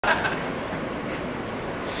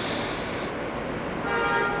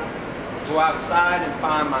Go outside and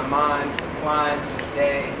find my mind reclines in the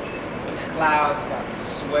day. The clouds got the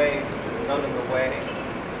sway, but there's none in the way.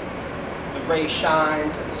 The ray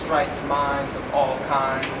shines and strikes minds of all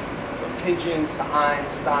kinds, from pigeons to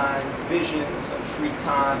Einstein's, visions of free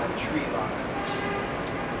time and tree lines.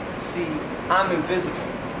 See, I'm invisible.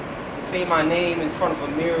 Say my name in front of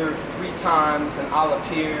a mirror 3 times and I'll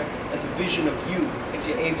appear as a vision of you if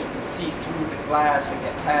you're able to see through the glass and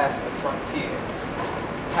get past the frontier.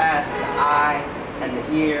 Past the eye and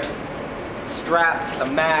the ear, strapped to the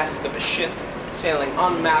mast of a ship, sailing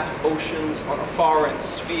unmapped oceans on a foreign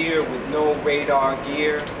sphere with no radar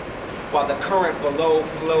gear, while the current below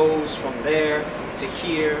flows from there to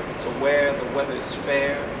here to where the weather's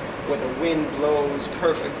fair, where the wind blows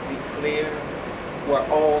perfectly clear, where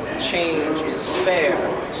all the change is fair,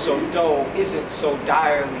 so dough isn't so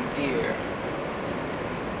direly dear.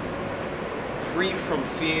 Free from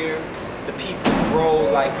fear, the people grow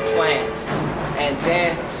like plants and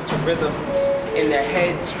dance to rhythms. In their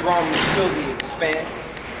heads, drums fill the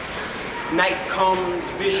expanse. Night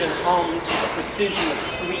comes, vision hums with the precision of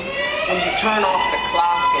sleep. When you turn off the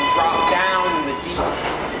clock and drop down in the deep,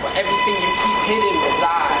 where everything you keep hidden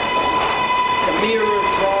resides. The mirror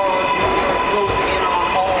draws near, closing in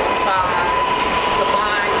on all sides. The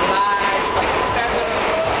mind lies like a feather.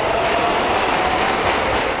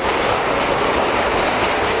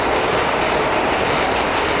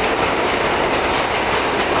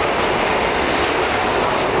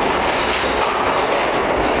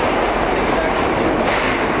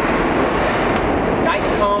 Night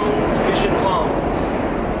comes, vision hums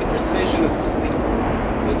with the precision of sleep.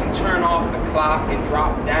 When you turn off the clock and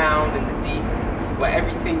drop down in the deep, where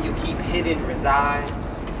everything you keep hidden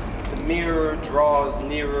resides. The mirror draws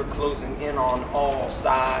nearer, closing in on all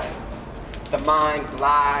sides. The mind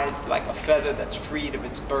glides like a feather that's freed of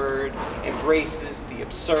its bird, embraces the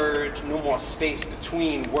absurd, no more space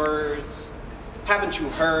between words. Haven't you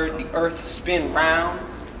heard the earth spin round?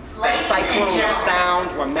 That cyclone of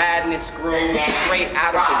sound where madness grows straight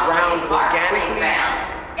out of the ground organically?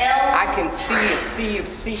 I can see a sea of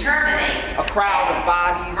seeds, a crowd of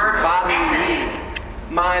bodies with bodily needs,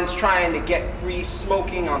 minds trying to get free,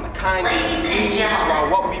 smoking on the kindness of leaves, while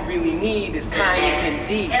what we really need is kindness in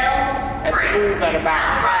deeds. Let's move at about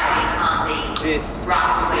half this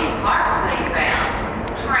speed.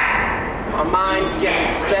 My mind's getting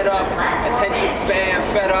sped up, attention span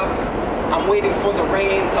fed up. I'm waiting for the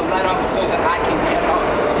rain to let up so that I can get up.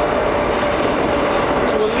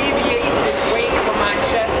 To alleviate this weight from my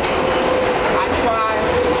chest, I try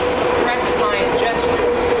to suppress my ingestion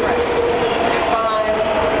of stress and find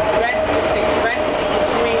it's best to take rests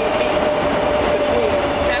between beats, between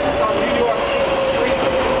steps on New York City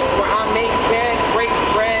streets, where I make bed, break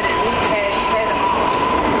bread, and meet heads head on.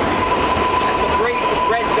 At the break of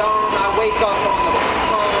red dawn, I wake up on the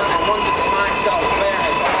futon and wonder to myself, where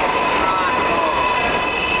has all the time gone?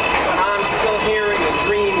 But I'm still hearing a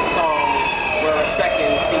dream song where a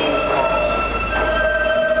second seems long.